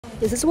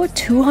This is what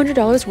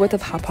 $200 worth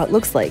of hot pot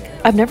looks like.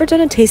 I've never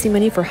done a tasting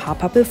menu for hot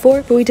pot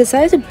before, but we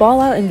decided to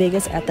ball out in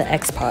Vegas at the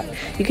X Pot.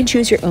 You can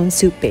choose your own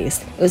soup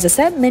base. It was a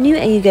set menu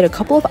and you get a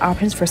couple of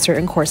options for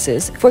certain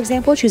courses. For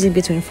example, choosing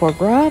between foie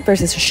gras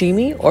versus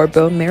sashimi or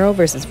bone marrow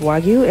versus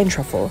wagyu and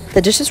truffle.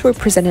 The dishes were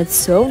presented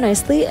so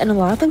nicely and a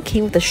lot of them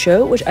came with a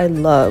show, which I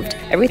loved.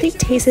 Everything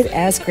tasted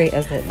as great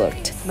as it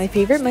looked. My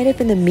favorite might have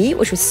been the meat,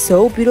 which was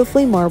so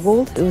beautifully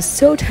marbled. It was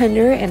so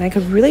tender and I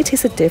could really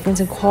taste the difference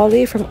in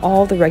quality from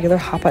all the regular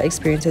hot pot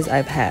experiences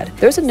I've had.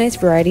 There was a nice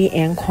variety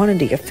and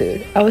quantity of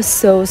food. I was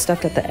so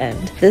stuffed at the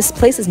end. This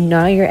place is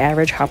not your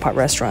average hot pot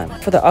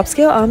restaurant. For the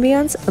upscale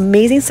ambiance,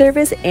 amazing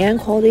service, and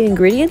quality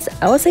ingredients,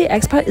 I would say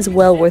X Pot is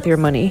well worth your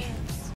money.